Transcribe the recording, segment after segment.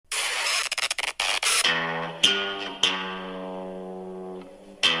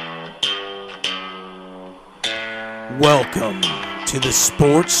Welcome to the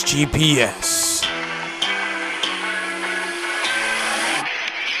Sports GPS.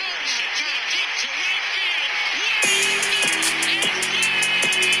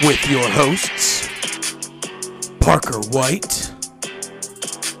 With your hosts, Parker White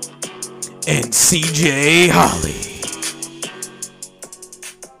and CJ Holly.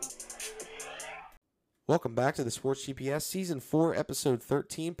 Welcome back to the Sports GPS, Season 4, Episode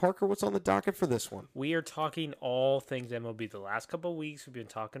 13. Parker, what's on the docket for this one? We are talking all things MLB. The last couple of weeks, we've been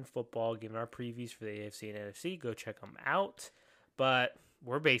talking football, giving our previews for the AFC and NFC. Go check them out. But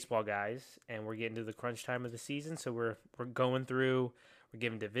we're baseball guys, and we're getting to the crunch time of the season, so we're going through, we're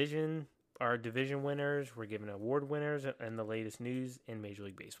giving our division winners, we're giving award winners, and the latest news in Major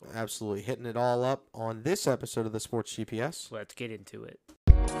League Baseball. Absolutely. Hitting it all up on this episode of the Sports GPS. Let's get into it.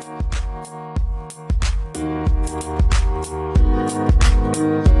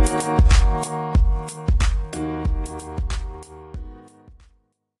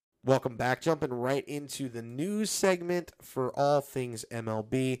 Welcome back. Jumping right into the news segment for all things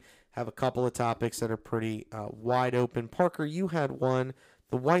MLB. Have a couple of topics that are pretty wide open. Parker, you had one.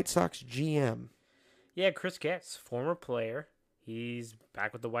 The White Sox GM. Yeah, Chris Getz, former player. He's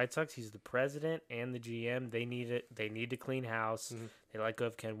back with the White Sox. He's the president and the GM. They need it. They need to clean house. Mm-hmm. They let go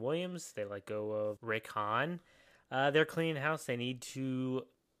of Ken Williams. They let go of Rick Hahn. They're cleaning house. They need to.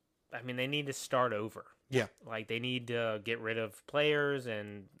 They need to start over. Yeah, like they need to get rid of players,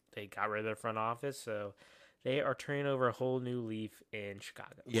 and they got rid of their front office. So they are turning over a whole new leaf in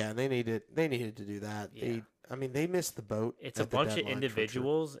Chicago. Yeah, they needed to do that. Yeah. They missed the boat. It's a bunch of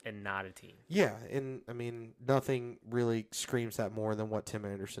individuals and not a team. Yeah, and nothing really screams that more than what Tim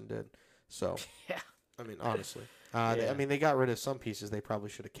Anderson did. So, yeah. Honestly. Yeah. They got rid of some pieces they probably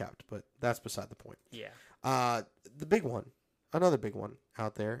should have kept, but that's beside the point. Yeah. The big one, another big one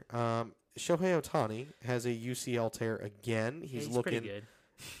out there, Shohei Ohtani has a UCL tear again. He's looking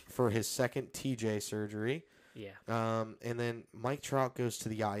for his second TJ surgery. Yeah. And then Mike Trout goes to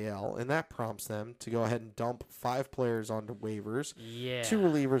the IL, and that prompts them to go ahead and dump 5 players onto waivers. Yeah. 2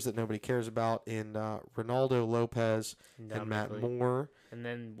 relievers that nobody cares about in Ronaldo Lopez and Matt Moore. And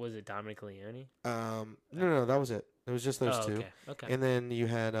then, was it Dominic Leone? No, that was it. It was just those 2. Okay. And then you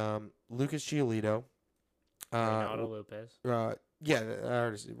had Lucas Giolito. Ronaldo Lopez.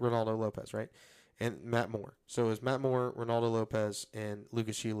 Ronaldo Lopez, right? And Matt Moore. So it was Matt Moore, Ronaldo Lopez, and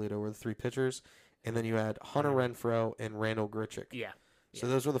Lucas Giolito were the 3 pitchers. And then you had Hunter Renfroe and Randall Grichuk. Yeah. So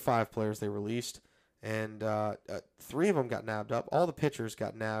those were the 5 players they released. And 3 of them got nabbed up. All the pitchers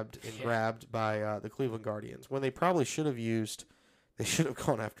got nabbed and grabbed by the Cleveland Guardians. When they probably should have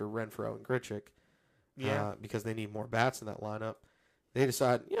gone after Renfroe and Grichuk. Yeah. Because they need more bats in that lineup. They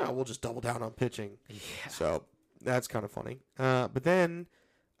decide, we'll just double down on pitching. Yeah. So that's kind of funny. But then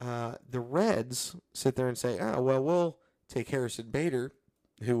the Reds sit there and say, we'll take Harrison Bader,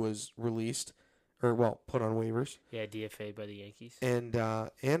 who was released, put on waivers. Yeah, DFA by the Yankees. And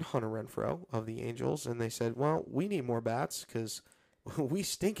Hunter Renfroe of the Angels. And they said, well, we need more bats because we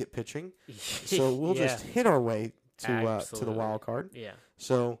stink at pitching. So we'll just hit our way to the wild card. Yeah.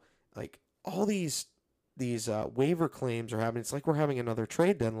 So, all these waiver claims are happening. It's like we're having another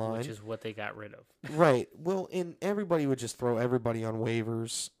trade deadline. Which is what they got rid of. Right. Well, and everybody would just throw everybody on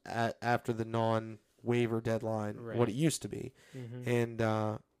waivers after the non-waiver deadline, right. What it used to be.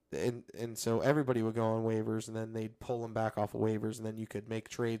 Mm-hmm. And so everybody would go on waivers, and then they'd pull them back off of waivers, and then you could make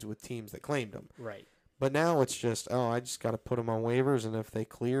trades with teams that claimed them. Right. But now it's just, I just got to put them on waivers, and if they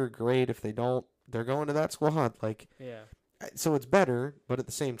clear, great. If they don't, they're going to that squad. Yeah. So it's better, but at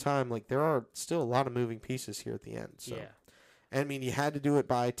the same time, there are still a lot of moving pieces here at the end. So. Yeah. And you had to do it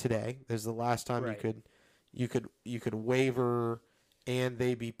by today. This is the last time you could waiver and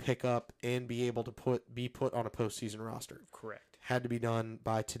they be pick up and be able to be put on a postseason roster. Correct. Had to be done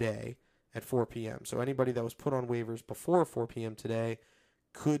by today at 4 p.m. So anybody that was put on waivers before 4 p.m. today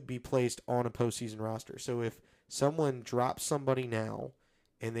could be placed on a postseason roster. So if someone drops somebody now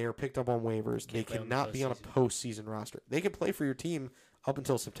and they are picked up on waivers, they cannot be on a postseason roster. They can play for your team up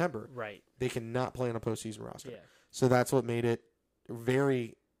until September. Right. They cannot play on a postseason roster. Yeah. So that's what made it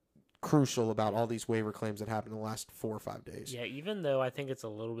very crucial about all these waiver claims that happened in the last 4 or 5 days. Yeah, even though I think it's a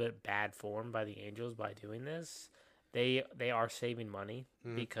little bit bad form by the Angels by doing this, they are saving money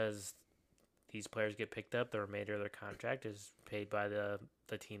because these players get picked up. The remainder of their contract is paid by the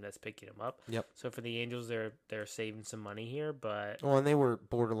team that's picking them up. Yep. So for the Angels, they're saving some money here, but and they were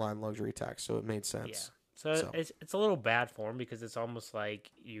borderline luxury tax, so it made sense. Yeah. So it's a little bad form because it's almost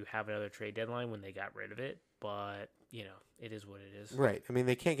like you have another trade deadline when they got rid of it, but it is what it is. Right.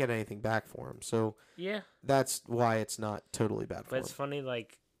 They can't get anything back for him, so yeah, that's why it's not totally bad for him. But it's funny,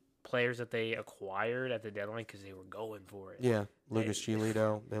 players that they acquired at the deadline because they were going for it. Yeah, Lucas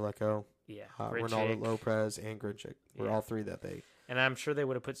Giolito, they let go. Yeah, Ronaldo Grichuk. Lopez and Grinchick were Yeah. all three that they. And I'm sure they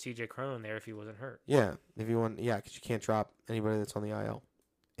would have put C.J. Crone there if he wasn't hurt. Yeah, if you want, because you can't drop anybody that's on the IL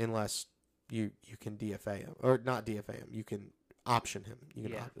unless you can DFA him or not DFA him. You can option him. You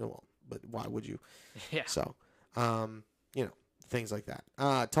can but why would you? Yeah. So, things like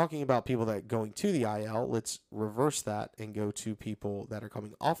that. Talking about people that going to the IL, let's reverse that and go to people that are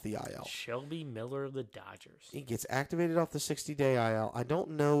coming off the IL. Shelby Miller of the Dodgers. He gets activated off the 60-day IL. I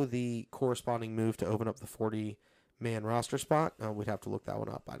don't know the corresponding move to open up the 40-man roster spot. We'd have to look that one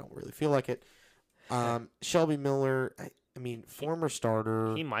up. I don't really feel like it. Shelby Miller, I mean, former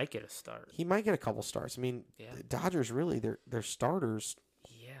starter. He might get a start. He might get a couple starts. I mean, the Dodgers really, their starters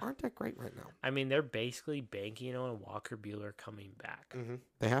aren't that great right now. I mean, they're basically banking on Walker Buehler coming back. Mm-hmm.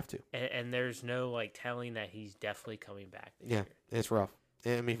 They have to. And there's no, telling that he's definitely coming back this year. It's rough.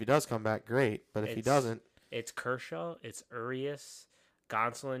 I mean, if he does come back, great. But if he doesn't. It's Kershaw. It's Urias.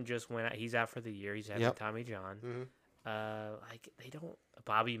 Gonsolin just went out. He's out for the year. He's having Tommy John. Mm-hmm. They don't.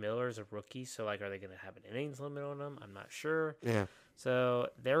 Bobby Miller is a rookie, so are they going to have an innings limit on him? I'm not sure. Yeah. So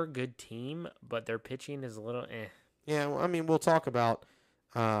they're a good team, but their pitching is a little eh. Yeah, well, I mean, we'll talk about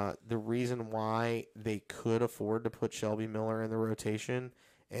the reason why they could afford to put Shelby Miller in the rotation,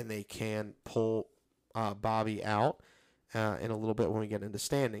 and they can pull Bobby out in a little bit when we get into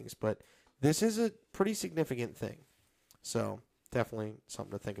standings. But this is a pretty significant thing, so definitely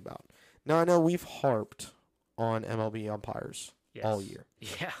something to think about. Now, I know we've harped on MLB umpires all year.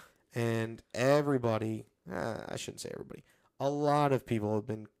 Yeah. And everybody, I shouldn't say everybody, a lot of people have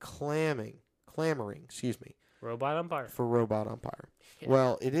been clamoring, Robot umpire. for robot umpire. Yeah.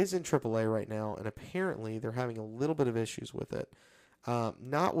 Well, it is in AAA right now, and apparently they're having a little bit of issues with it.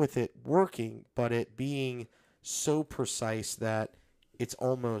 Not with it working, but it being so precise that it's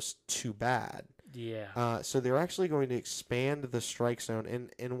almost too bad. Yeah. So they're actually going to expand the strike zone.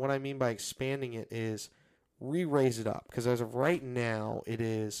 And what I mean by expanding it is re-raise it up. Because as of right now, it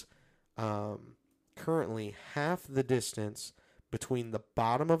is currently half the distance between the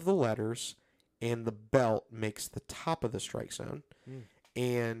bottom of the letters and the belt makes the top of the strike zone.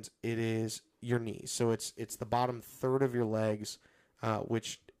 And it is your knees. So it's the bottom third of your legs,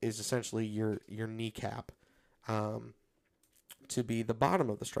 which is essentially your kneecap, to be the bottom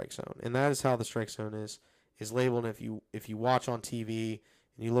of the strike zone. And that is how the strike zone is labeled. And if you watch on TV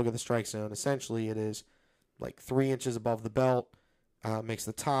and you look at the strike zone, essentially it is like 3 inches above the belt, makes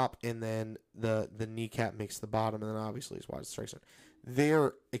the top, and then the kneecap makes the bottom, and then obviously is why it's the strike zone.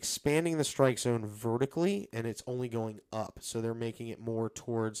 They're expanding the strike zone vertically, and it's only going up. So they're making it more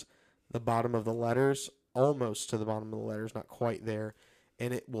towards the bottom of the letters, almost to the bottom of the letters, not quite there.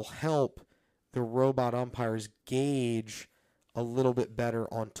 And it will help the robot umpires gauge a little bit better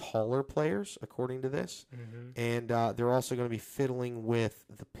on taller players, according to this. Mm-hmm. And they're also going to be fiddling with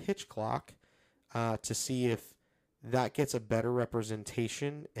the pitch clock to see if that gets a better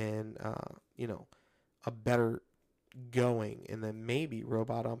representation and, a better going, and then maybe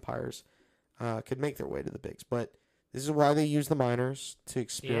robot umpires could make their way to the bigs. But this is why they use the minors to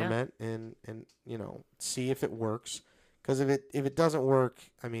experiment and see if it works. Because if it doesn't work,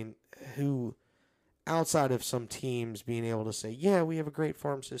 I mean, who outside of some teams being able to say, yeah, we have a great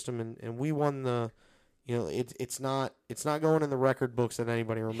farm system and we won the, it's not going in the record books that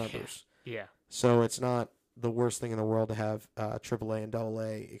anybody remembers. Yeah. So it's not the worst thing in the world to have AAA and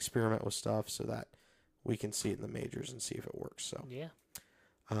AA experiment with stuff so that we can see it in the majors and see if it works. So yeah,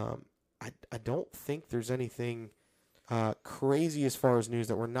 I don't think there's anything crazy as far as news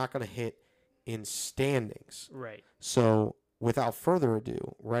that we're not going to hit in standings. Right. So without further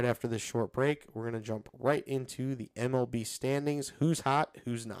ado, right after this short break, we're going to jump right into the MLB standings. Who's hot,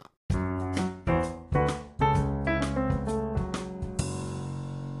 who's not.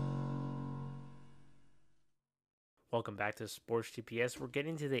 Welcome back to Sports GPS. We're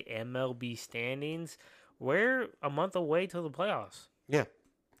getting to the MLB standings. We're a month away till the playoffs. Yeah,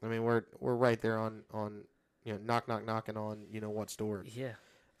 I mean we're right there on knocking on what's door. Yeah,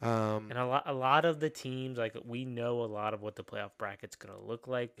 and a lot of the teams, like, we know a lot of what the playoff bracket's gonna look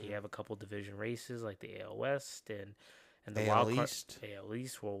like. You have a couple division races like the AL West and the AL East. AL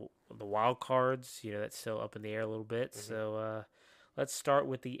East. Well, the wild cards, that's still up in the air a little bit. Mm-hmm. So let's start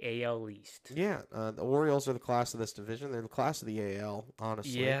with the AL East. Yeah, the Orioles are the class of this division. They're the class of the AL,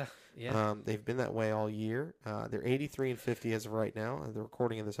 honestly. Yeah. They've been that way all year. They're 83-50 as of right now, the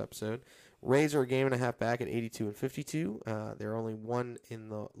recording of this episode. Rays are a game and a half back at 82-52. They're only one in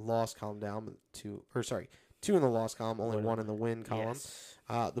the loss column down, two in the loss column, only one in the win column. Yes.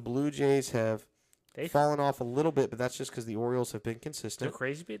 The Blue Jays have fallen off a little bit, but that's just because the Orioles have been The consistent.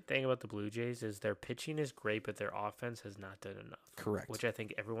 crazy thing about the Blue Jays is their pitching is great, but their offense has not done enough. Correct. Which I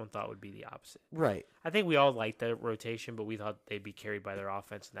think everyone thought would be the opposite. Right. I think we all liked the rotation, but we thought they'd be carried by their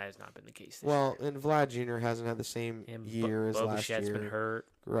offense, and that has not been the case this year. And Vlad Jr. hasn't had the same year as last year. Bobichet's been hurt.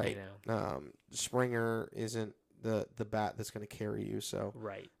 Right. Springer isn't the bat that's going to carry you. So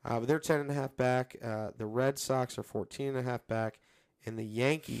right. But they're 10.5 back. The Red Sox are 14.5 back. And the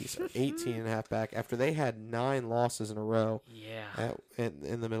Yankees are 18.5 back after they had 9 losses in a row. Yeah.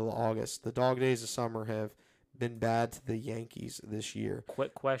 In the middle of August. The dog days of summer have been bad to the Yankees this year.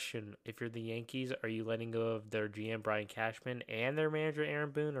 Quick question. If you're the Yankees, are you letting go of their GM, Brian Cashman, and their manager,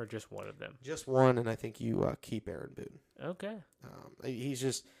 Aaron Boone, or just one of them? Just one, and I think you keep Aaron Boone. Okay.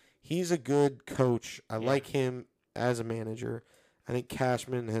 He's a good coach. I like him as a manager. I think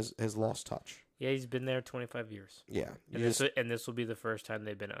Cashman has lost touch. Yeah, he's been there 25 years. Yeah. And this will be the first time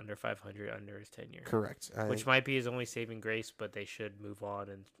they've been under 500 under his tenure. Correct. Which might be his only saving grace, but they should move on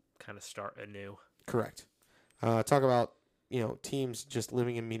and kind of start anew. Correct. Talk about, teams just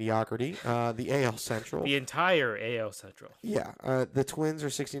living in mediocrity. The AL Central. The entire AL Central. Yeah. The Twins are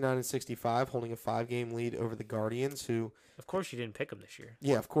 69-65, holding a 5-game lead over the Guardians, who... Of course you didn't pick them this year.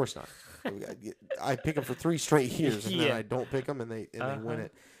 Yeah, of course not. I pick them for 3 straight years, and then I don't pick them, and they win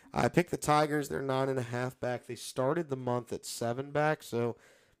it. I picked the Tigers. They're 9.5 back. They started the month at 7 back, so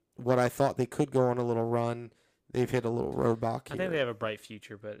what I thought they could go on a little run, they've hit a little roadblock here. I think they have a bright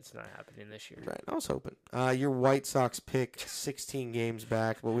future, but it's not happening this year. Right, I was hoping. Your White Sox pick 16 games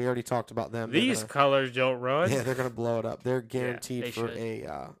back, but we already talked about them. These colors don't run. Yeah, they're going to blow it up. They're guaranteed they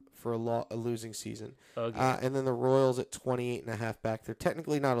for a losing season. Okay. And then the Royals at 28.5 back. They're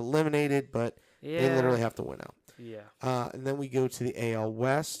technically not eliminated, but they literally have to win out. Yeah. And then we go to the AL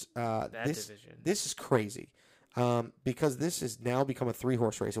West. Division. This is crazy because this has now become a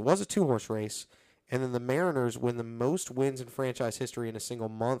 3-horse race. It was a 2-horse race, and then the Mariners win the most wins in franchise history in a single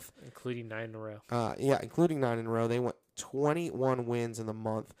month. Including 9 in a row. Including 9 in a row. They went 21 wins in the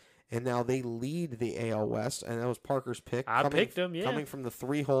month, and now they lead the AL West, and that was Parker's pick. I picked him, yeah. Coming from the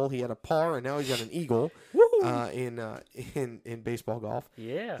 3-hole, he had a par, and now he's got an eagle in baseball golf.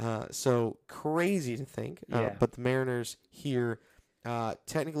 Yeah. So crazy to think. But the Mariners here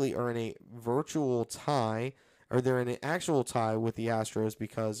technically are in a virtual tie, or they're in an actual tie with the Astros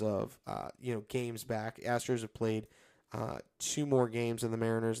because of games back. Astros have played 2 more games than the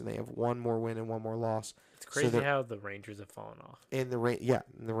Mariners, and they have 1 more win and 1 more loss. It's crazy how the Rangers have fallen off. And the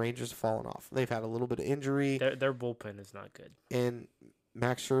Rangers have fallen off. They've had a little bit of injury. Their bullpen is not good. And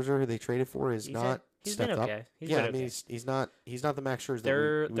Max Scherzer, who they traded for, is not stepped up. He's not the Max Scherzer.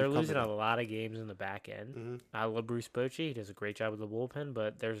 They're losing a lot of games in the back end. Mm-hmm. I love Bruce Bochy. He does a great job with the bullpen,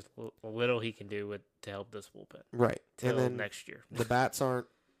 but there's little he can do to help this bullpen. Right. Till and then next year. The bats aren't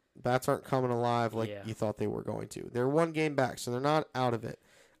coming alive like you thought they were going to. They're 1 game back, so they're not out of it.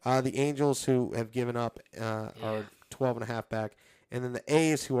 The Angels, who have given up, are 12.5 back. And then the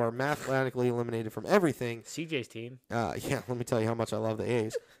A's, who are mathematically eliminated from everything. CJ's team. Let me tell you how much I love the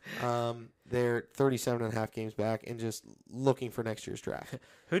A's. They're 37.5 games back and just looking for next year's draft.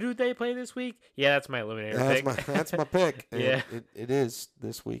 Who do they play this week? Yeah, that's my eliminator pick. That's my pick. Yeah. It is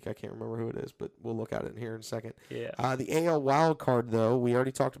this week. I can't remember who it is, but we'll look at it here in a second. Yeah. The AL wild card, though, we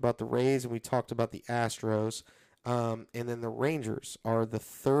already talked about the Rays and we talked about the Astros. And then the Rangers are the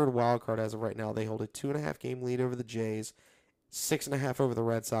 3rd wild card as of right now. They hold a 2.5 game lead over the Jays, 6.5 over the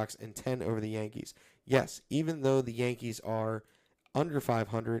Red Sox, and 10 over the Yankees. Yes, even though the Yankees are under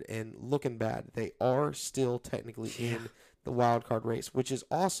 500 and looking bad, they are still technically in the wild card race, which is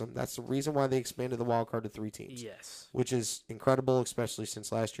awesome. That's the reason why they expanded the wild card to 3 teams. Yes. Which is incredible, especially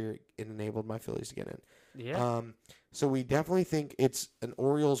since last year it enabled my Phillies to get in. Yeah. So we definitely think it's an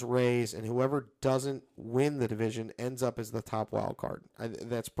Orioles-Rays, and whoever doesn't win the division ends up as the top wild card.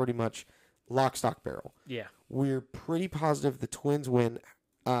 That's pretty much lock, stock, barrel. Yeah. We're pretty positive the Twins win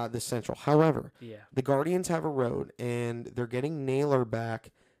the Central. However, the Guardians have a road, and they're getting Naylor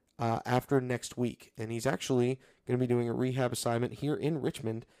back after next week. And he's actually going to be doing a rehab assignment here in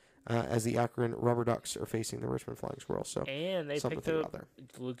Richmond as the Akron Rubber Ducks are facing the Richmond Flying Squirrels. So and they picked up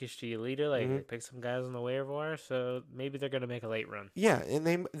Lucas Giolito. They picked some guys on the waiver wire, so maybe they're going to make a late run. Yeah,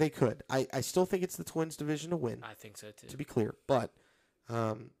 and they could. I still think it's the Twins division to win. I think so, too. To be clear. But,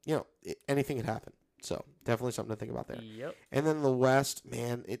 anything could happen. So definitely something to think about there. Yep. And then the West,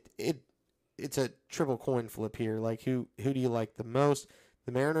 man, it's a triple coin flip here. Like who do you like the most?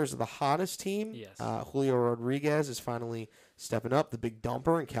 The Mariners are the hottest team. Yes. Julio Rodriguez is finally stepping up. The big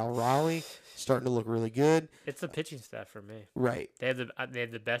dumper and Cal Raleigh starting to look really good. It's the pitching staff for me. Right. They have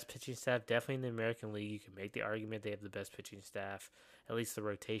the best pitching staff, definitely in the American League. You can make the argument they have the best pitching staff, at least the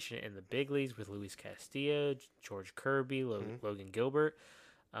rotation in the big leagues with Luis Castillo, George Kirby, Logan Gilbert.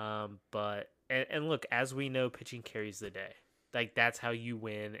 But look, as we know, pitching carries the day. Like, that's how you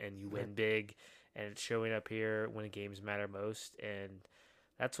win, and you win big, and it's showing up here when games matter most. And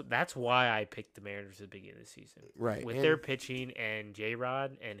that's why I picked the Mariners at the beginning of the season. Right. With their pitching and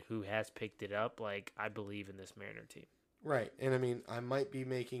J-Rod and who has picked it up, like, I believe in this Mariner team. Right. And, I mean, I might be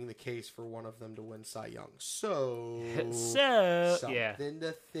making the case for one of them to win Cy Young. So something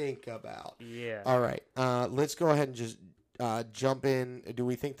to think about. Yeah. All right. Let's go ahead and just jump in. Do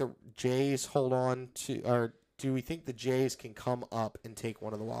we think the Jays hold on to – or do we think the Jays can come up and take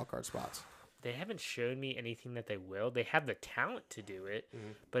one of the wild card spots? They haven't shown me anything that they will. They have the talent to do it,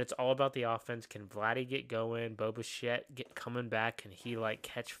 but it's all about the offense. Can Vladdy get going? Bo Bichette get coming back? Can he, like,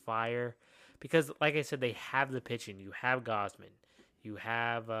 catch fire? Because, like I said, they have the pitching. You have Gosman. You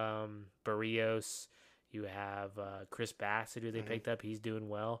have Barrios. You have Chris Bassett, who they picked up. He's doing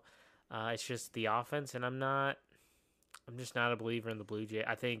well. It's just the offense, and I'm just not a believer in the Blue Jays.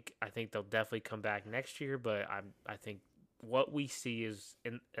 I think they'll definitely come back next year, but I think what we see is,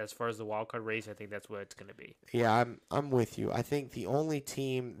 as far as the wild card race, I think that's what it's going to be. Yeah, I'm with you. I think the only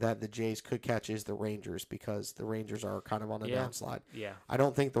team that the Jays could catch is the Rangers, because the Rangers are kind of on a downslide. Yeah. I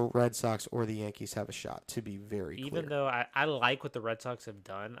don't think the Red Sox or the Yankees have a shot, to be very clear. Even though I like what the Red Sox have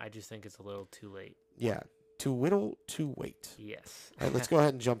done, I just think it's a little too late. Yeah, too little, too wait. Yes. All right, let's go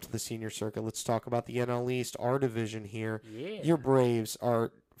ahead and jump to the senior circuit. Let's talk about the NL East, our division here. Yeah. Your Braves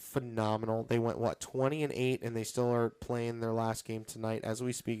are phenomenal. They went 20-8, and they still are playing their last game tonight as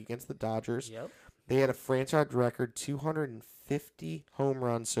we speak against the Dodgers. Yep. They had a franchise record 250 home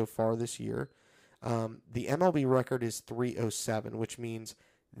runs so far this year. The MLB record is 307, which means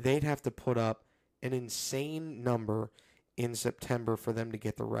they'd have to put up an insane number in September for them to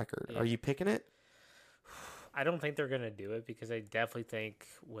get the record. Yeah. Are you picking it? I don't think they're going to do it, because I definitely think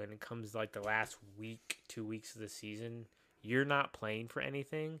when it comes to, like, the last week, 2 weeks of the season, you're not playing for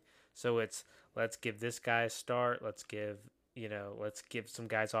anything. So it's, let's give this guy a start. Let's give some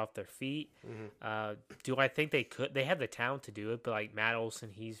guys off their feet. Do I think they could? They have the talent to do it, but, like, Matt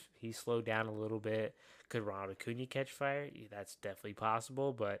Olson, he's slowed down a little bit. Could Ronald Acuna catch fire? Yeah, that's definitely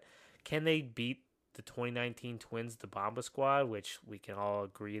possible. But can they beat the 2019 Twins, the Bomba squad, which we can all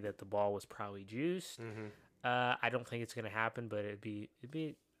agree that the ball was probably juiced? I don't think it's going to happen, but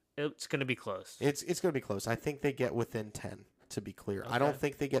it's going to be close. It's going to be close. I think they get within 10, to be clear. Okay. I don't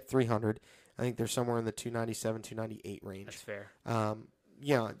think they get 300. I think they're somewhere in the 297, 298 range. That's fair.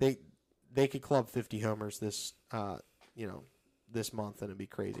 Yeah, they could club 50 homers this month, and it'd be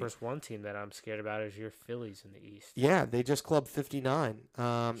crazy. Of course, one team that I'm scared about is your Phillies in the East. Yeah, they just clubbed 59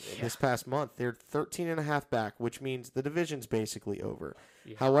 this past month. They're 13.5 back, which means the division's basically over.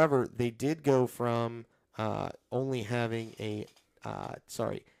 Yeah. However, they did go from only having 8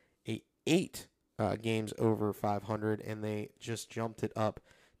 games over 500, and they just jumped it up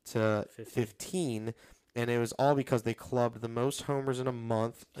to 15. And it was all because they clubbed the most homers in a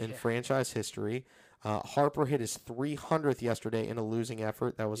month in franchise history. Harper hit his 300th yesterday in a losing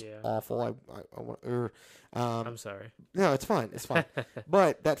effort. That was awful. I'm sorry. No, it's fine. It's fine.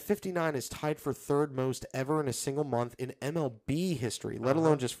 But that 59 is tied for third most ever in a single month in MLB history, let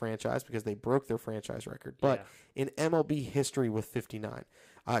alone just franchise, because they broke their franchise record. But in MLB history with 59.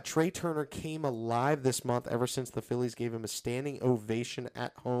 Trey Turner came alive this month ever since the Phillies gave him a standing ovation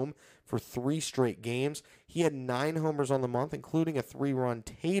at home for 3 straight games. He had 9 homers on the month, including a 3-run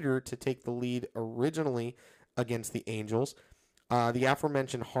tater to take the lead originally against the Angels. The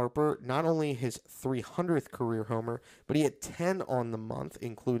aforementioned Harper, not only his 300th career homer, but he had 10 on the month,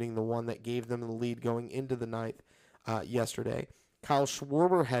 including the one that gave them the lead going into the 9th yesterday. Kyle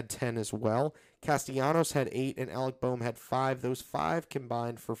Schwarber had 10 as well. Castellanos had 8, and Alec Boehm had 5. Those 5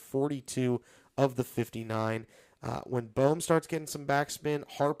 combined for 42 of the 59. When Boehm starts getting some backspin,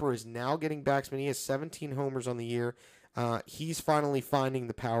 Harper is now getting backspin. He has 17 homers on the year. He's finally finding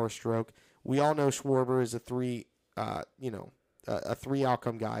the power stroke. We all know Schwarber is a 3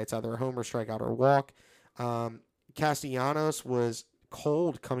 outcome guy. It's either a homer, strikeout, or walk. Castellanos was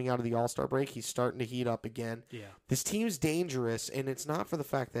cold coming out of the All-Star break. He's starting to heat up again. Yeah. This team's dangerous, and it's not for the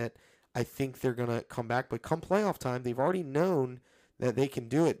fact that I think they're going to come back, but come playoff time, they've already known that they can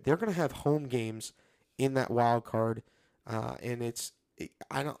do it. They're going to have home games in that wild card, and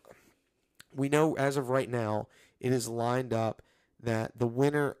we know as of right now, it is lined up that the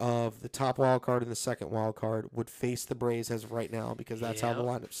winner of the top wild card and the second wild card would face the Braves as of right now, because that's how the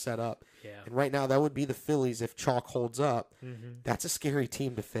lineup's set up. Yeah. And right now, that would be the Phillies if chalk holds up. Mm-hmm. That's a scary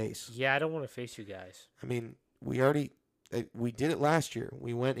team to face. Yeah, I don't want to face you guys. I mean, we did it last year.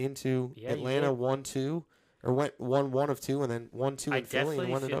 We went into Atlanta 1-2, or went 1-1 of 2, and then 1-2 in Philly and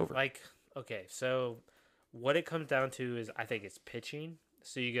won it over. Okay, so what it comes down to is I think it's pitching.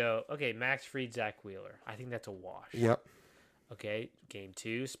 So you go, okay, Max Fried, Zach Wheeler. I think that's a wash. Yep. Okay, game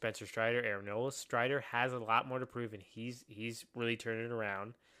 2, Spencer Strider, Aaron Nola. Strider has a lot more to prove, and he's really turning it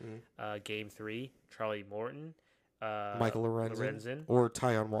around. Mm-hmm. Game 3, Charlie Morton, Michael Lorenzen, or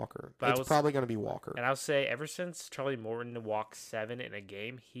Tyon Walker. But it's probably going to be Walker. And I'll say, ever since Charlie Morton walked 7 in a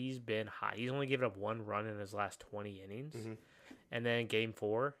game, he's been hot. He's only given up 1 run in his last 20 innings. Mm-hmm. And then game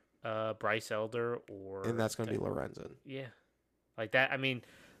 4, Bryce Elder and that's going to be Lorenzen. Yeah, like that. I mean,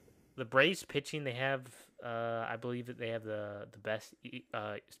 the Braves pitching, they have, I believe that they have the best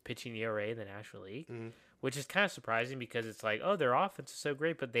pitching ERA in the National League, which is kind of surprising because it's like, oh, their offense is so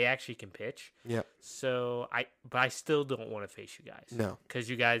great, but they actually can pitch. Yep. So I still don't want to face you guys. No, because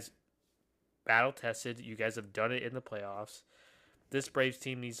you guys battle tested. You guys have done it in the playoffs. This Braves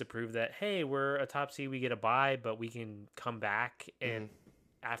team needs to prove that, hey, we're a top seed, we get a bye, but we can come back and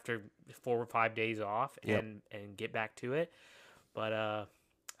after 4 or 5 days off and get back to it. But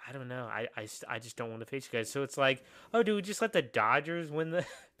I don't know. I just don't want to face you guys. So it's like, oh, do we just let the Dodgers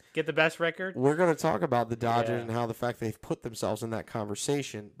get the best record? We're going to talk about the Dodgers and how the fact they've put themselves in that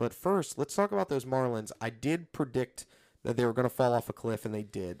conversation. But first, let's talk about those Marlins. I did predict that they were going to fall off a cliff, and they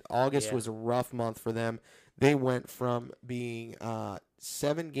did. August was a rough month for them. They went from being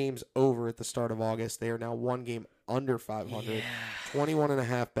 7 games over at the start of August. They are now 1 game under 500,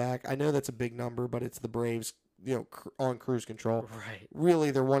 21.5 back. I know that's a big number, but it's the Braves, on cruise control. Right.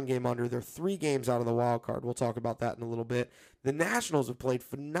 Really, they're 1 game under. They're 3 games out of the wild card. We'll talk about that in a little bit. The Nationals have played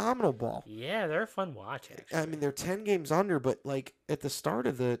phenomenal ball. Yeah, they're a fun watch, actually. I mean, they're 10 games under, but like at the start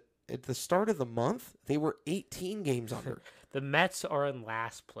of the month, they were 18 games under. The Mets are in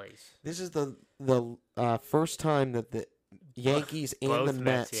last place. This is the first time that the Yankees and the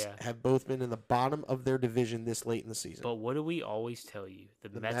Mets have both been in the bottom of their division this late in the season. But what do we always tell you?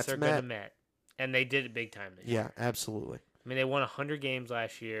 The Mets are going to Met. And they did it big time this year. Yeah, absolutely. I mean, they won 100 games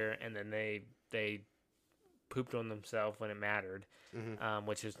last year, and then they pooped on themselves when it mattered,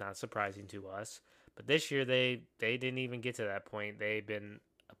 which is not surprising to us. But this year, they didn't even get to that point. They've been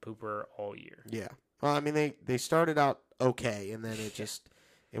a pooper all year. Yeah. Well, I mean, they started out okay, and then it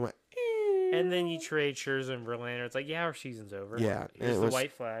went. And then you trade Scherzer and Verlander. It's like, our season's over. Yeah. Here's the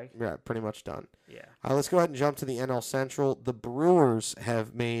white flag. Yeah, pretty much done. Yeah. Let's go ahead and jump to the NL Central. The Brewers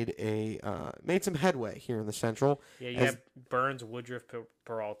have made some headway here in the Central. Yeah, you have Burns, Woodruff,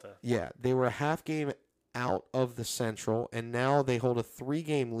 Peralta. Yeah, they were a half game out of the Central, and now they hold a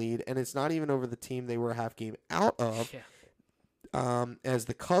 3-game lead, and it's not even over the team they were a half game out of. Yeah. As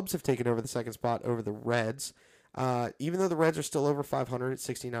the Cubs have taken over the second spot over the Reds. Even though the Reds are still over 500 at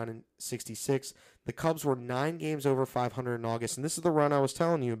 69 and 66, the Cubs were 9 games over 500 in August, and this is the run I was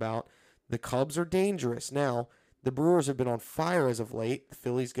telling you about. The Cubs are dangerous. Now, the Brewers have been on fire as of late. The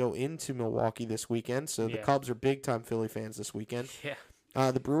Phillies go into Milwaukee this weekend, so the Cubs are big-time Philly fans this weekend.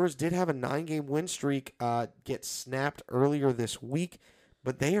 Yeah. The Brewers did have a 9-game win streak get snapped earlier this week,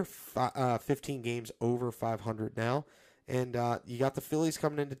 but they are 15 games over 500 now, and you got the Phillies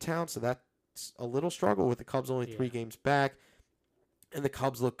coming into town, so that's a little struggle with the Cubs only 3 games back. And the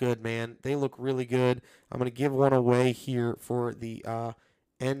Cubs look good, man. They look really good. I'm going to give one away here for the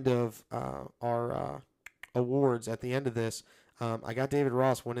end of our awards at the end of this. I got David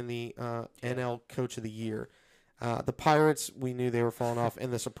Ross winning the NL Coach of the Year. The Pirates, we knew they were falling off.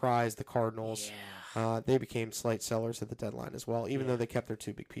 And the surprise, the Cardinals, they became slight sellers at the deadline as well, even though they kept their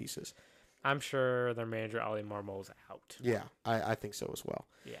 2 big pieces. I'm sure their manager, Ali Marmol's out. Yeah, I think so as well.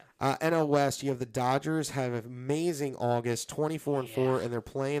 Yeah. NL West, you have the Dodgers have an amazing August, 24-4, and they're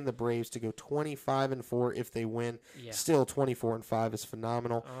playing the Braves to go 25-4 if they win. Yeah. Still, 24-5 is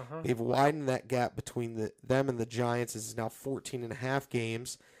phenomenal. They've widened that gap between them and the Giants. It's now 14.5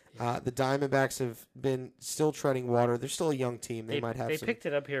 games. The Diamondbacks have been still treading water. They're still a young team. They might have They picked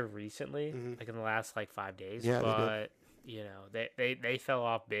it up here recently, like in the last 5 days. Yeah, but they fell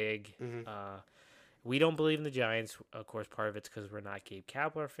off big. We don't believe in the Giants. Of course, part of it's because we're not Gabe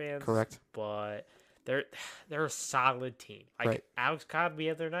Kapler fans. Correct. But they're a solid team. Alex Cobb the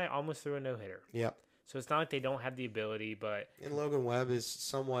other night almost threw a no-hitter. Yep. So it's not like they don't have the ability, but... And Logan Webb is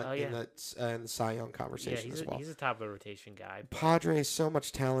somewhat in the Cy Young conversation as well. He's a top-of-the-rotation guy. Padres, so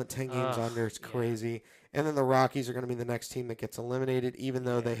much talent, 10 games under. It's crazy. And then the Rockies are going to be the next team that gets eliminated, even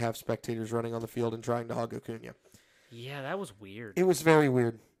though they have spectators running on the field and trying to hug Acuna. Yeah, that was weird. It was very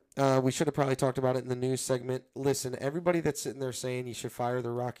weird. We should have probably talked about it in the news segment. Listen, everybody that's sitting there saying you should fire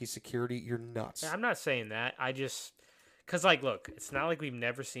the Rocky security, you're nuts. I'm not saying that. Because, like, look, it's not like we've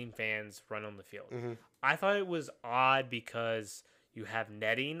never seen fans run on the field. Mm-hmm. I thought it was odd because you have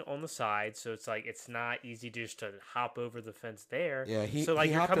netting on the side, so it's like it's not easy just to hop over the fence there. Yeah, so like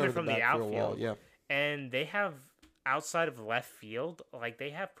he you're hopped coming over from the the back for a outfield, wall, yeah. and they have outside of left field, like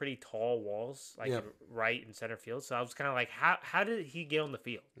they have pretty tall walls, like right and center field. So I was kind of like, how did he get on the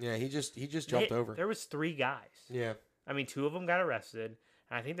field? Yeah, he just jumped over. There was 3 guys. Yeah, I mean, 2 of them got arrested,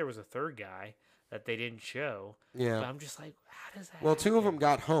 and I think there was a 3rd guy that they didn't show. yeah. But I'm just like, how does that? Well, happen? 2 of them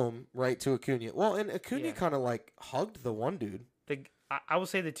got home right to Acuna. Well, and Acuna kind of like hugged the one dude. I will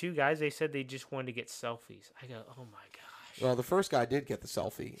say the 2 guys, they said they just wanted to get selfies. I go, oh my gosh. Well, the first guy did get the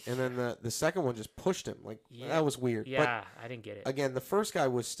selfie, and then the second one just pushed him. Like, that was weird. Yeah, but I didn't get it. Again, the first guy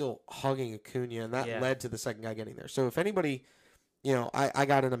was still hugging Acuna, and that led to the second guy getting there. So if anybody, I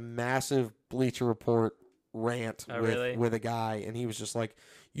got in a massive Bleacher Report rant with a guy, and he was just like,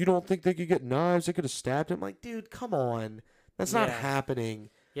 you don't think they could get knives? They could have stabbed him. I'm like, dude, come on. That's not happening.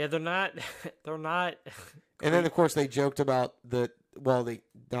 Yeah, they're not. They're not. And then, of course, they joked about they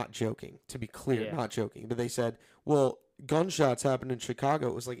not joking, to be clear, not joking, but they said, well, gunshots happened in Chicago.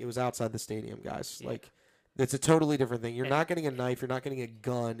 It was like it was outside the stadium, guys. Yeah. Like, it's a totally different thing. You're not getting a knife. You're not getting a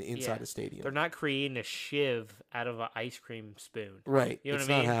gun inside a stadium. They're not creating a shiv out of an ice cream spoon. Right. You know it's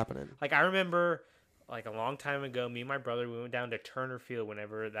what I mean? Not happening. Like, I remember, like, a long time ago, me and my brother, we went down to Turner Field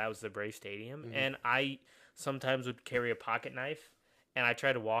whenever that was the Brave Stadium, and I sometimes would carry a pocket knife, and I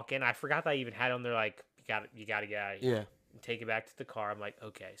tried to walk in. I forgot that I even had on there, like, you got to get out of here. Yeah. And take it back to the car. I'm like,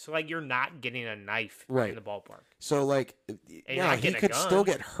 okay. So, like, you're not getting a knife in the ballpark. So, like, he could still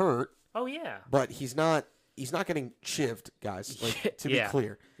get hurt. Oh, yeah. But he's not getting shivved, guys, like, to be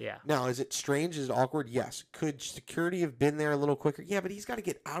clear. Yeah. Now, is it strange? Is it awkward? Yes. Could security have been there a little quicker? Yeah, but he's got to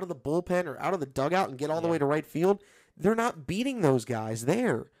get out of the bullpen or out of the dugout and get all the way to right field. They're not beating those guys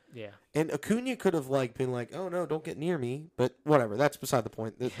there. Yeah. And Acuna could have been like, oh, no, don't get near me. But whatever. That's beside the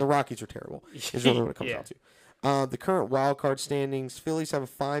point. The Rockies are terrible is really what it comes down to. The current wild card standings, Phillies have a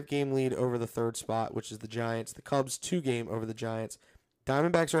 5-game lead over the 3rd spot, which is the Giants. The Cubs 2-game over the Giants.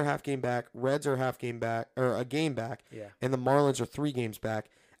 Diamondbacks are a half game back. Reds are a game back. Yeah. And the Marlins are 3 games back.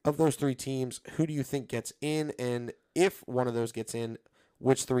 Of those 3 teams, who do you think gets in? And if one of those gets in,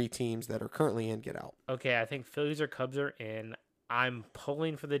 which 3 teams that are currently in get out? Okay, I think Phillies or Cubs are in. I'm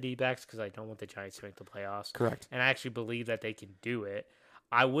pulling for the D-backs because I don't want the Giants to make the playoffs. Correct. And I actually believe that they can do it.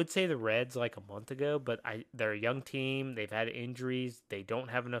 I would say the Reds like a month ago, but they're a young team. They've had injuries. They don't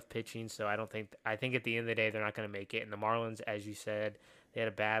have enough pitching, so I think at the end of the day they're not going to make it. And the Marlins, as you said, they had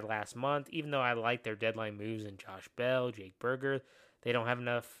a bad last month. Even though I like their deadline moves and Josh Bell, Jake Berger, they don't have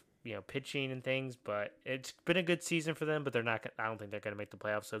enough pitching and things. But it's been a good season for them. But they're not. I don't think they're going to make the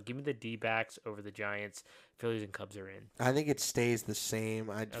playoffs. So give me the D-backs over the Giants. Phillies and Cubs are in. I think it stays the same.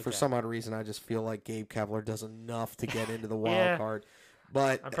 For some odd reason, I just feel like Gabe Kepler does enough to get into the wild card.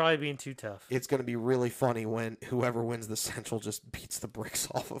 But I'm probably being too tough. It's going to be really funny when whoever wins the Central just beats the bricks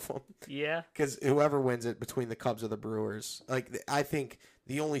off of them. Yeah. Because whoever wins it between the Cubs or the Brewers, like I think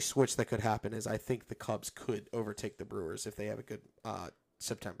the only switch that could happen is I think the Cubs could overtake the Brewers if they have a good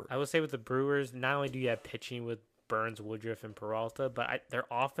September. I would say with the Brewers, not only do you have pitching with Burns, Woodruff, and Peralta, but their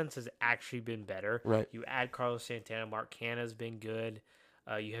offense has actually been better. Right. You add Carlos Santana, Mark Canha's been good.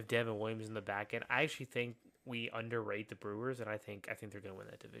 You have Devin Williams in the back end. I actually think we underrate the Brewers, and I think they're going to win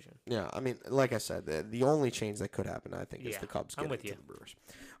that division. Yeah, I mean, like I said, the only change that could happen, I think, is the Cubs getting to the Brewers.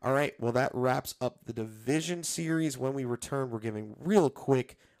 All right, well, that wraps up the division series. When we return, we're giving real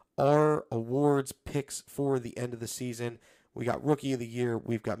quick our awards picks for the end of the season. We got Rookie of the Year,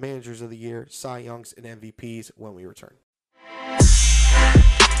 we've got Managers of the Year, Cy Youngs, and MVPs when we return.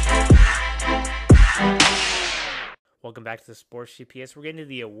 Welcome back to the Sports GPS. We're getting to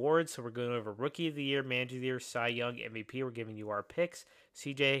the awards, so we're going over Rookie of the Year, Manager of the Year, Cy Young, MVP. We're giving you our picks.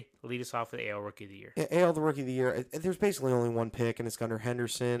 CJ, lead us off with AL Rookie of the Year. Yeah, AL the Rookie of the Year. There's basically only one pick, and it's Gunnar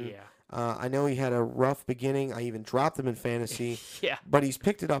Henderson. Yeah. I know he had a rough beginning. I even dropped him in fantasy. Yeah. But he's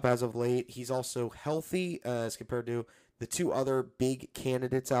picked it up as of late. He's also healthy as compared to the 2 other big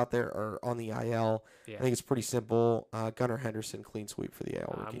candidates out there are on the IL. Yeah. I think it's pretty simple. Gunnar Henderson, clean sweep for the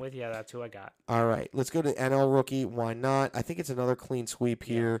AL Rookie. I'm with you. That's who I got. All right. Let's go to NL Rookie. Why not? I think it's another clean sweep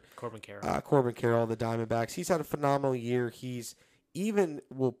here. Corbin Carroll. Corbin Carroll, the Diamondbacks. He's had a phenomenal year. He's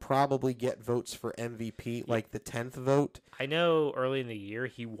will probably get votes for MVP, like the 10th vote. I know early in the year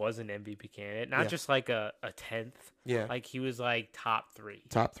he was an MVP candidate. Not just like a 10th. Yeah. Like, he was like top 3.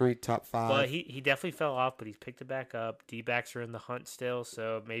 Top 3, top 5. But he definitely fell off, but he's picked it back up. D-backs are in the hunt still,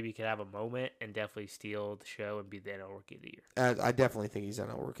 so maybe he could have a moment and definitely steal the show and be the NL Rookie of the Year. I definitely think he's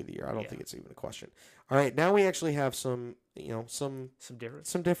NL Rookie of the Year. I don't think it's even a question. All right, now we actually have some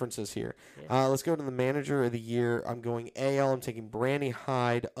differences here. Yeah. Let's go to the Manager of the Year. I'm going AL. I'm taking Brandy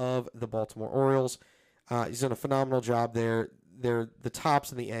Hyde of the Baltimore Orioles. He's done a phenomenal job there. They're the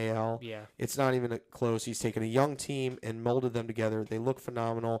tops in the AL. Yeah. It's not even close. He's taken a young team and molded them together. They look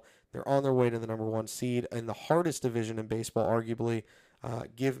phenomenal. They're on their way to the number 1 seed in the hardest division in baseball, arguably.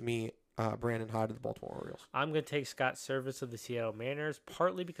 Give me Brandon Hyde of the Baltimore Orioles. I'm going to take Scott Service of the Seattle Mariners,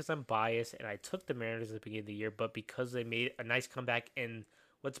 partly because I'm biased and I took the Mariners at the beginning of the year, but because they made a nice comeback in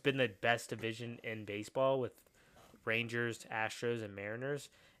what's been the best division in baseball with Rangers, Astros, and Mariners,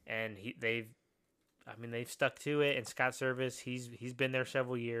 and they've stuck to it. And Scott Service, he's been there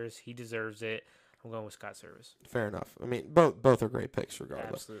several years. He deserves it. I'm going with Scott Service. Fair enough. I mean, both are great picks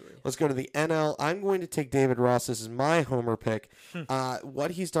regardless. Absolutely. Let's go to the NL. I'm going to take David Ross. This is my homer pick.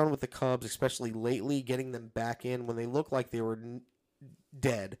 What he's done with the Cubs, especially lately, getting them back in when they looked like they were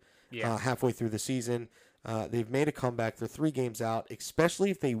dead halfway through the season. They've made a comeback. They're 3 games out,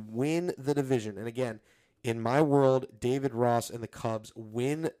 especially if they win the division. And again, in my world, David Ross and the Cubs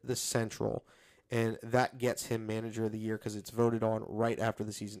win the Central, and that gets him Manager of the Year because it's voted on right after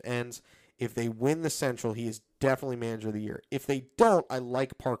the season ends. If they win the Central, he is definitely Manager of the Year. If they don't, I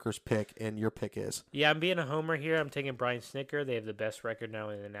like Parker's pick, and your pick is? Yeah, I'm being a homer here. I'm taking Brian Snitker. They have the best record not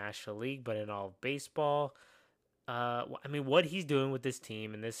only in the National League, but in all of baseball. What he's doing with this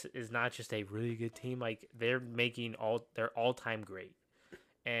team, and this is not just a really good team, like they're making their all-time great.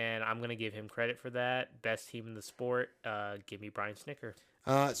 And I'm going to give him credit for that. Best team in the sport. Give me Brian Snitker.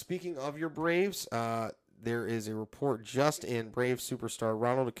 Speaking of your Braves, there is a report just in. Braves superstar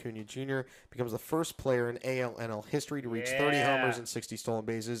Ronald Acuna Jr. becomes the first player in AL/NL history to reach 30 homers and 60 stolen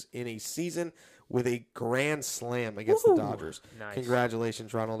bases in a season with a grand slam against the Dodgers. Nice.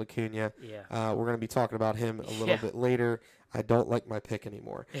 Congratulations, Ronald Acuna. Yeah. We're going to be talking about him a little bit later. I don't like my pick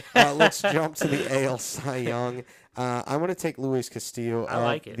anymore. Let's jump to the AL Cy Young. I'm going to take Luis Castillo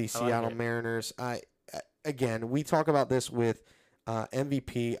of the Seattle Mariners. Again, we talk about this with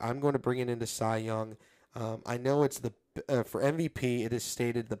MVP. I'm going to bring it into Cy Young. I know it's for MVP, it is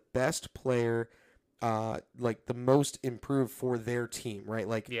stated the best player, like the most improved for their team, right?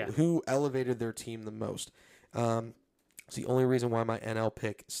 Like who elevated their team the most. It's the only reason why my NL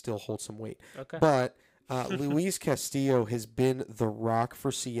pick still holds some weight. Okay. But Luis Castillo has been the rock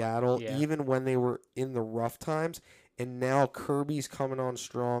for Seattle, even when they were in the rough times. And now Kirby's coming on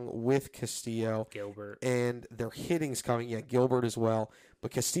strong with Castillo. Gilbert. And their hitting's coming. Yeah, Gilbert as well.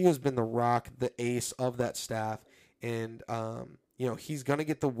 But Castillo's been the rock, the ace of that staff. And, he's going to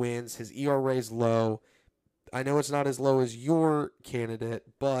get the wins. His ERA is low. I know it's not as low as your candidate,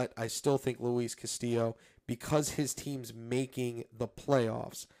 but I still think Luis Castillo, because his team's making the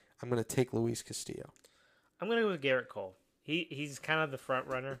playoffs, I'm going to take Luis Castillo. I'm going to go with Garrett Cole. He's kind of the front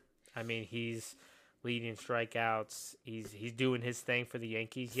runner. I mean, he's leading strikeouts. He's doing his thing for the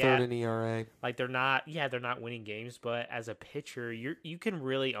Yankees. Third in ERA. Like they're not winning games, but as a pitcher, you can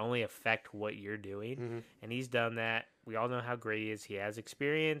really only affect what you're doing, and he's done that. We all know how great he is. He has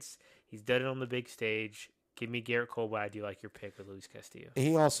experience. He's done it on the big stage. Give me Garrett Cole, but I do like your pick with Luis Castillo.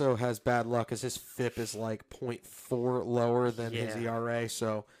 He also has bad luck because his FIP is like 0.4 lower than his ERA.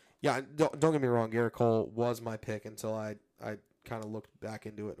 So, yeah, don't get me wrong. Garrett Cole was my pick until I kind of looked back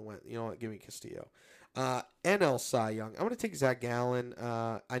into it and went, you know what, give me Castillo. NL Cy Young. I'm going to take Zach Gallen.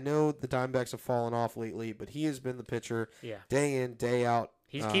 I know the Diamondbacks have fallen off lately, but he has been the pitcher day in, day out.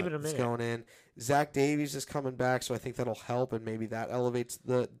 He's keeping him in. Going in. Zach Davies is coming back, so I think that'll help, and maybe that elevates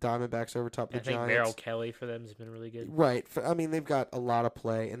the Diamondbacks over top of the Giants. I think Merrill Kelly for them has been really good. Right. I mean, they've got a lot of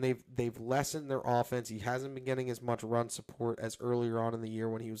play, and they've lessened their offense. He hasn't been getting as much run support as earlier on in the year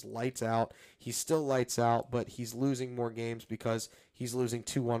when he was lights out. He's still lights out, but he's losing more games because he's losing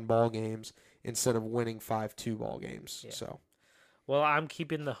 2-1 ball games instead of winning 5-2 ball games. Yeah. So, well, I'm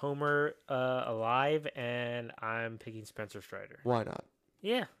keeping the homer alive, and I'm picking Spencer Strider. Why not?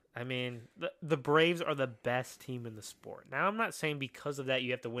 Yeah. I mean, the Braves are the best team in the sport. Now, I'm not saying because of that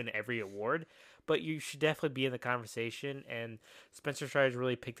you have to win every award, but you should definitely be in the conversation, and Spencer Strider's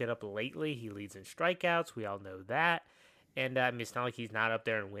really picked it up lately. He leads in strikeouts. We all know that. And it's not like he's not up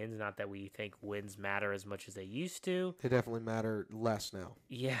there in wins, not that we think wins matter as much as they used to. They definitely matter less now.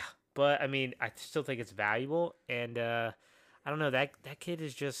 Yeah, but, I mean, I still think it's valuable, and I don't know, that kid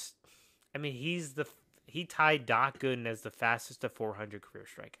is just, I mean, he tied Doc Gooden as the fastest to 400 career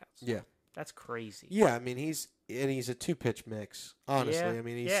strikeouts. Yeah. That's crazy. Yeah, I mean, he's and he's a 2-pitch mix. Honestly, Yeah. I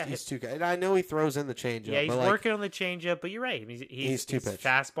mean, Yeah. he's too good. And I know he throws in the changeup. Yeah, he's but working on the changeup, but you're right. He's two-pitch.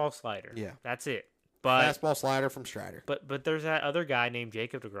 fastball slider. Yeah. That's it. But fastball slider from Strider. But there's that other guy named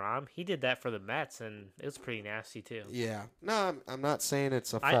Jacob deGrom. He did that for the Mets, and it was pretty nasty too. Yeah. No, I'm not saying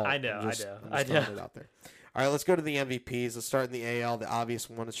it's a fault. I know. I'm just throwing it out there. All right, let's go to the MVPs. Let's start in the AL. The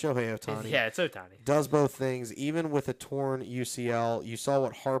obvious one is Shohei Ohtani. Yeah, it's Ohtani. Does both things, even with a torn UCL. You saw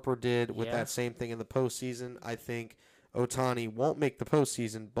what Harper did with Yeah. that same thing in the postseason. I think Ohtani won't make the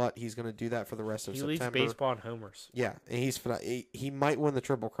postseason, but he's going to do that for the rest of He September. leads baseball in homers. Yeah, and he might win the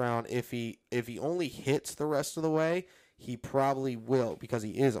Triple Crown if he only hits the rest of the way. He probably will, because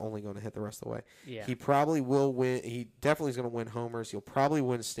he is only going to hit the rest of the way. Yeah. He probably will win. He definitely is going to win homers. He'll probably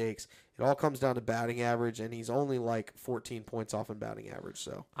win stakes. It all comes down to batting average, and he's only like 14 points off in batting average.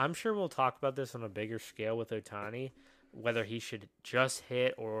 So I'm sure we'll talk about this on a bigger scale with Ohtani, whether he should just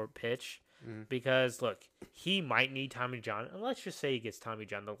hit or pitch. Because, look, he might need Tommy John. And let's just say he gets Tommy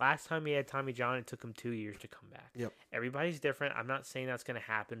John. The last time he had Tommy John, it took him 2 years to come back. Yep. Everybody's different. I'm not saying that's going to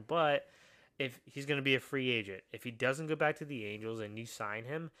happen, but if he's going to be a free agent, if he doesn't go back to the Angels and you sign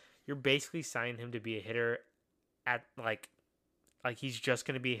him, you're basically signing him to be a hitter at, like he's just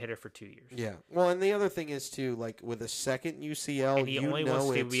going to be a hitter for 2 years. yeah. Well, and the other thing is, too, like with a second UCL, And he only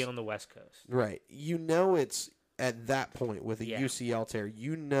wants to be on the West Coast. Right. You know it's at that point with a UCL tear,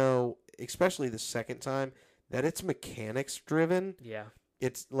 you know, especially the second time, that it's mechanics driven. Yeah.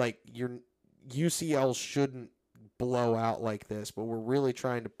 It's like your UCL shouldn't blow out like this, but we're really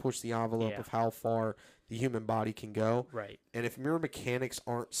trying to push the envelope of how far the human body can go. Right. And if your mechanics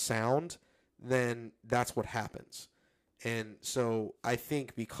aren't sound, then that's what happens. And so I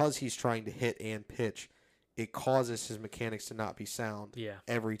think because he's trying to hit and pitch, it causes his mechanics to not be sound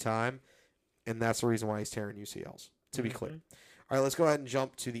every time. And that's the reason why he's tearing UCLs, to be clear. All right, let's go ahead and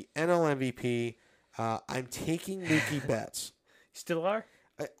jump to the NL MVP. I'm taking Mookie Betts. Still are?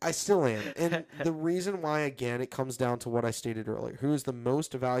 I still am. And the reason why, again, it comes down to what I stated earlier. Who is the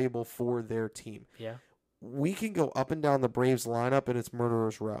most valuable for their team? Yeah. We can go up and down the Braves lineup, and it's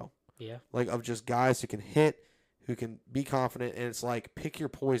murderer's row. Yeah. Like, of just guys who can hit, who can be confident, and it's like pick your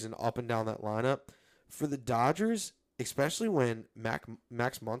poison up and down that lineup. For the Dodgers, especially when Max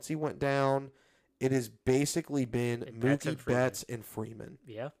Muncy went down, it has basically been Mookie Betts and Freeman.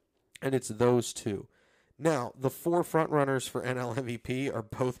 Yeah. And it's those two. Now, the 4 frontrunners for NL MVP are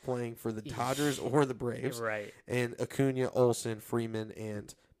both playing for the Dodgers or the Braves. Right. And Acuna, Olsen, Freeman,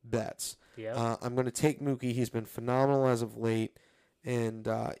 and Betts. Yeah. I'm going to take Mookie. He's been phenomenal as of late. And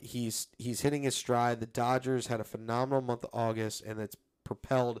he's hitting his stride. The Dodgers had a phenomenal month of August, and it's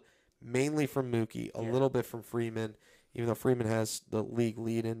propelled mainly from Mookie, a little bit from Freeman, even though Freeman has the league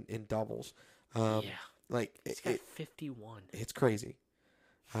lead in doubles. Like he's got 51. It's crazy.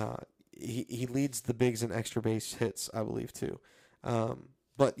 He leads the bigs in extra base hits, I believe, too.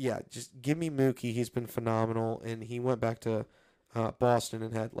 But yeah, just give me Mookie. He's been phenomenal, and he went back to Boston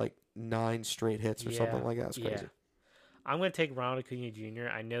and had like 9 straight hits or something like that. It's crazy. I'm going to take Ronald Acuna Jr.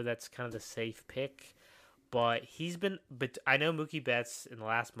 I know that's kind of the safe pick, but I know Mookie Betts in the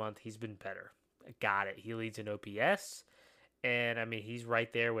last month, he's been better. Got it. He leads in OPS, and I mean, he's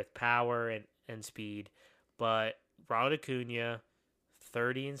right there with power and speed, but Ronald Acuna,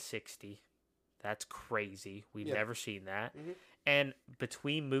 30 and 60, that's crazy. We've never seen that. Mm-hmm. And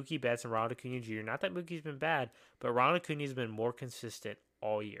between Mookie Betts and Ronald Acuna Jr., not that Mookie's been bad, but Ronald Acuna's been more consistent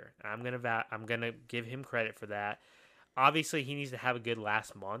all year. I'm gonna give him credit for that. Obviously, he needs to have a good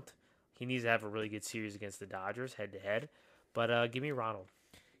last month. He needs to have a really good series against the Dodgers head to head. But give me Ronald.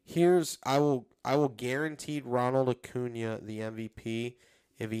 I will guarantee Ronald Acuna the MVP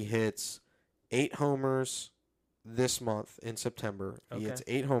if he hits 8 homers this month in September. He hits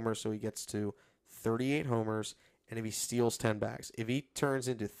 8 homers, so he gets to 38 homers, and if he steals 10 bags. If he turns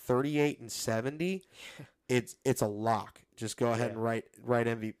into 38 and 70, it's a lock. Just go ahead and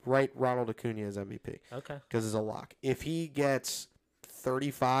write Ronald Acuna as MVP. Okay. Because it's a lock. If he gets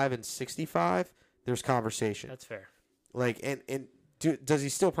 35 and 65, there's conversation. That's fair. Like does he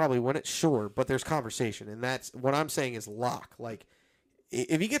still probably win it? Sure, but there's conversation, and that's what I'm saying is lock. Like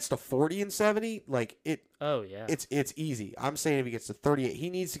if he gets to 40 and 70, like it. Oh yeah. It's easy. I'm saying if he gets to 38, he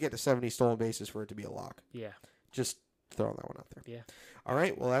needs to get to 70 stolen bases for it to be a lock. Yeah. Just throwing that one out there. Yeah. All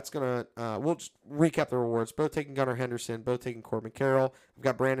right, well, that's going to we'll just recap the rewards. Both taking Gunnar Henderson, both taking Corbin Carroll. I've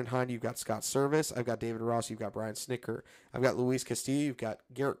got Brandon Hyde, you've got Scott Service. I've got David Ross, you've got Brian Snicker. I've got Luis Castillo, you've got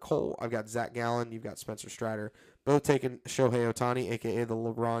Garrett Cole. I've got Zach Gallen, you've got Spencer Strider. Both taking Shohei Ohtani, a.k.a. the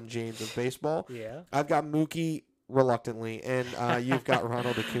LeBron James of baseball. Yeah. I've got Mookie reluctantly, and you've got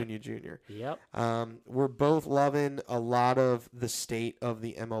Ronald Acuna Jr. Yep. We're both loving a lot of the state of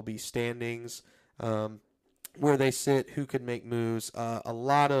the MLB standings. where they sit, who could make moves. A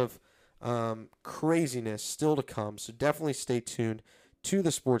lot of craziness still to come. So definitely stay tuned to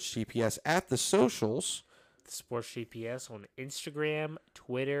the Sports GPS at the socials. The Sports GPS on Instagram,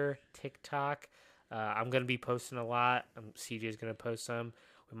 Twitter, TikTok. I'm going to be posting a lot. CJ's going to post some.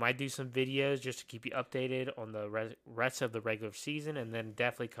 We might do some videos just to keep you updated on the rest of the regular season, and then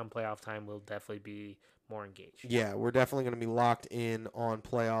definitely come playoff time, we'll definitely be more engaged. Yeah, we're definitely going to be locked in on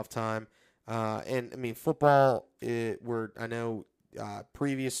playoff time. And I mean, football. I know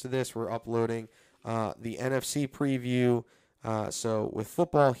previous to this, we're uploading the NFC preview. So with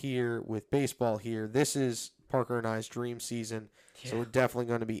football here, with baseball here, this is Parker and I's dream season. Yeah. So we're definitely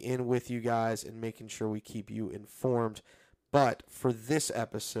going to be in with you guys and making sure we keep you informed. But for this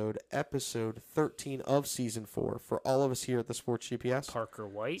episode 13 of Season 4, for all of us here at the Sports GPS, Parker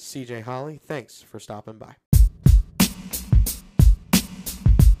White, CJ Holly, thanks for stopping by.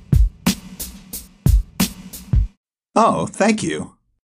 Oh, thank you.